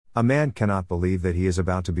A man cannot believe that he is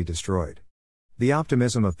about to be destroyed. The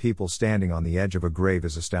optimism of people standing on the edge of a grave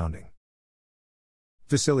is astounding.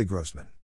 Vasily Grossman.